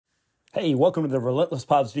Hey, welcome to the Relentless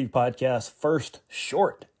Positivity Podcast first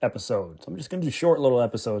short episode. So I'm just going to do short little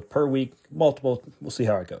episodes per week, multiple. We'll see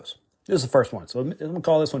how it goes. This is the first one. So I'm going to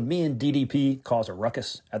call this one Me and DDP Cause a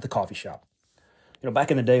Ruckus at the Coffee Shop. You know,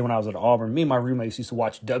 back in the day when I was at Auburn, me and my roommates used to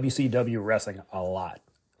watch WCW wrestling a lot.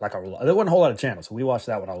 There wasn't a whole lot of channels, so we watched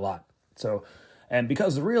that one a lot. And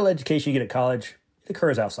because the real education you get at college, it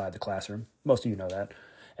occurs outside the classroom. Most of you know that.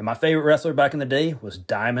 And my favorite wrestler back in the day was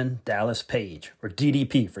Diamond Dallas Page, or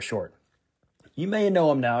DDP for short. You may know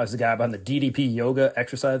him now as the guy behind the DDP yoga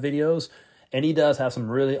exercise videos, and he does have some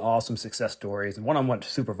really awesome success stories, and one of them went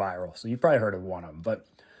super viral, so you probably heard of one of them.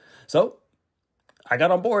 So I got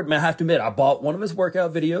on board, man. I have to admit, I bought one of his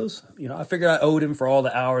workout videos. You know, I figured I owed him for all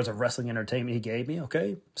the hours of wrestling entertainment he gave me,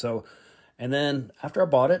 okay? And then after I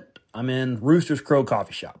bought it, I'm in Rooster's Crow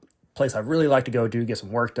Coffee Shop, a place I really like to go do, get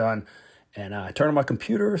some work done. And I turn on my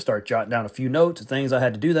computer, start jotting down a few notes of things I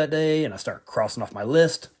had to do that day, and I start crossing off my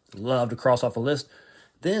list. Love to cross off a list.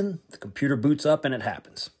 Then the computer boots up and it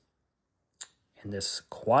happens. In this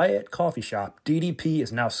quiet coffee shop, DDP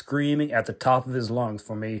is now screaming at the top of his lungs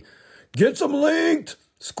for me, "Get some linked!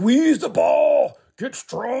 Squeeze the ball! Get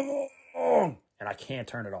strong!" And I can't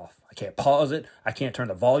turn it off. I can't pause it. I can't turn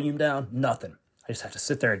the volume down. Nothing. I just have to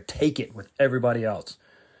sit there and take it with everybody else.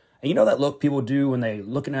 And you know that look people do when they're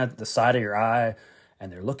looking at the side of your eye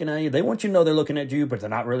and they're looking at you? They want you to know they're looking at you, but they're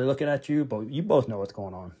not really looking at you. But you both know what's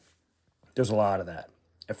going on. There's a lot of that.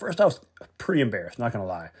 At first, I was pretty embarrassed, not going to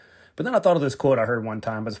lie. But then I thought of this quote I heard one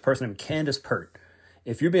time by this person named Candace Pert.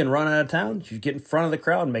 If you're being run out of town, you get in front of the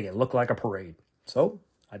crowd and make it look like a parade. So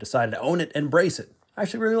I decided to own it and embrace it. I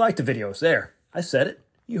actually really liked the videos. There, I said it.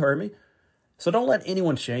 You heard me. So don't let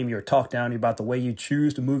anyone shame you or talk down to you about the way you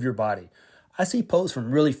choose to move your body. I see posts from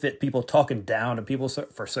really fit people talking down to people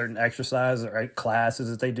for certain exercises or classes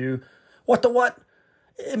that they do. What the what?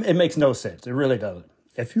 It makes no sense. It really doesn't.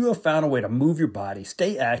 If you have found a way to move your body,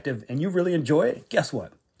 stay active, and you really enjoy it, guess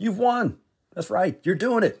what? You've won. That's right. You're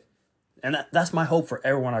doing it. And that's my hope for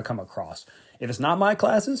everyone I come across. If it's not my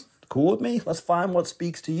classes, cool with me. Let's find what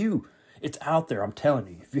speaks to you. It's out there, I'm telling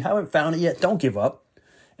you. If you haven't found it yet, don't give up.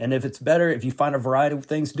 And if it's better, if you find a variety of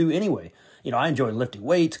things to do anyway. You know, I enjoy lifting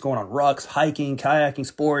weights, going on rucks, hiking, kayaking,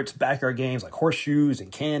 sports, backyard games like horseshoes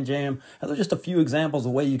and can jam. And those are just a few examples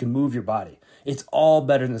of the way you can move your body. It's all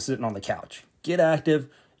better than sitting on the couch. Get active,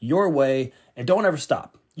 your way, and don't ever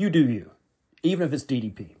stop. You do you, even if it's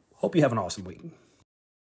DDP. Hope you have an awesome week.